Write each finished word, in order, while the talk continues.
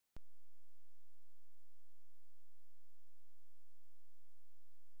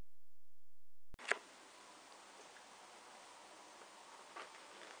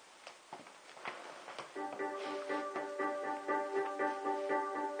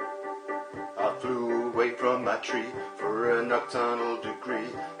away from my tree for a nocturnal degree,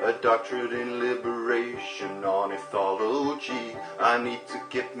 a doctorate in Liberation Ornithology. I need to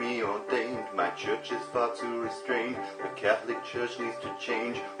get me ordained, my church is far too restrained. The Catholic Church needs to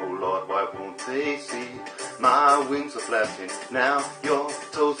change, oh Lord, why won't they see? My wings are flapping, now your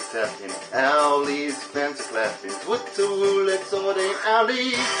toes are tapping. Owlies, fans are clapping, Tweet-a-whoo, let's ordain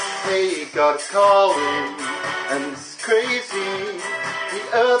Owlies. Hey, God is calling, and this is crazy. The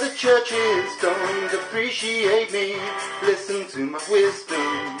other churches don't appreciate me. Listen to my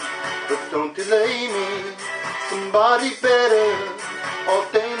wisdom, but don't delay me. Somebody better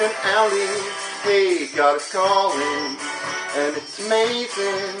ordain an Owlie. Hey, God is calling, and it's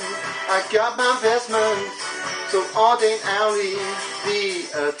amazing. I got my vestments, so ordain Owlie. The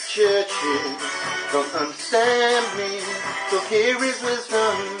other churches don't understand me, so here is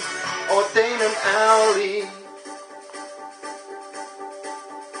wisdom. Ordain an Owlie.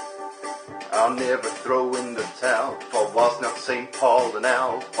 I'll never throw in the towel, for was not St. Paul an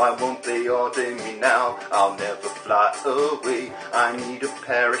owl? Why won't they ordain me now? I'll never fly away, I need a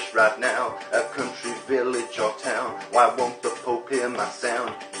parish right now, a country village or town. Why won't the Pope hear my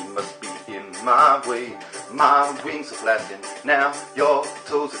sound? He must be in my way. My wings are flapping, now your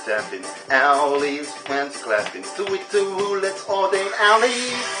toes are tapping. Owlies, hands are clapping, Tweet-a-whoo, let's ordain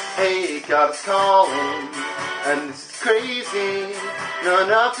Owlies. Hey, God is calling, and this is crazy.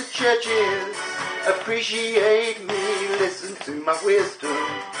 None of the churches appreciate me. Listen to my wisdom,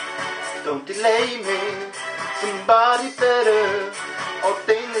 don't delay me. Somebody better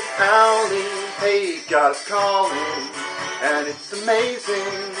ordain this Owlie. Hey, God is calling, and it's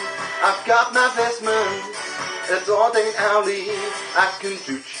amazing. I've got my vestments, let's ordain Owlie. I can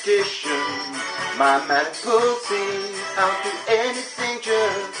do tradition, my manic pulses. I'll do anything,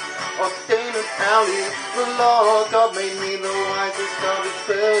 just ordain an Owlie. The Lord God made me the wisest of his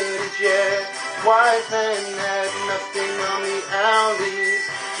birds, yeah. Wise men had nothing on the Owlies.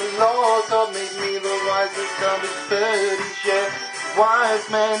 The Lord God made me the wisest of his birds, yeah. Wise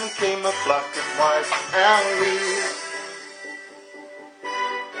men came a flock of wise Owlies.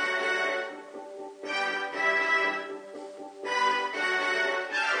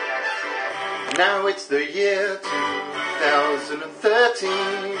 Now it's the year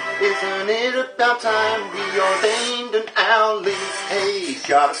 2013. Isn't it about time we ordained an Owlie? Hey,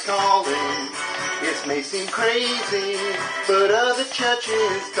 God is calling. It may seem crazy, but other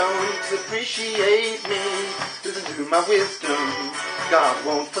churches don't appreciate me. Listen to my wisdom, God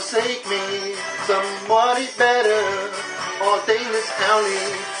won't forsake me. Somebody better ordain this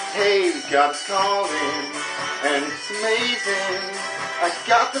Owlie. Hey, God is calling, and it's amazing. I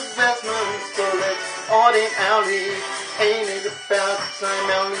got the vestments, so let's ordain Owlie. Ain't it about time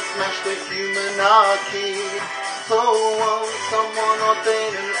Owlie smashed the human monarchy? So won't someone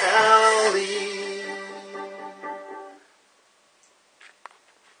ordain an Owlie?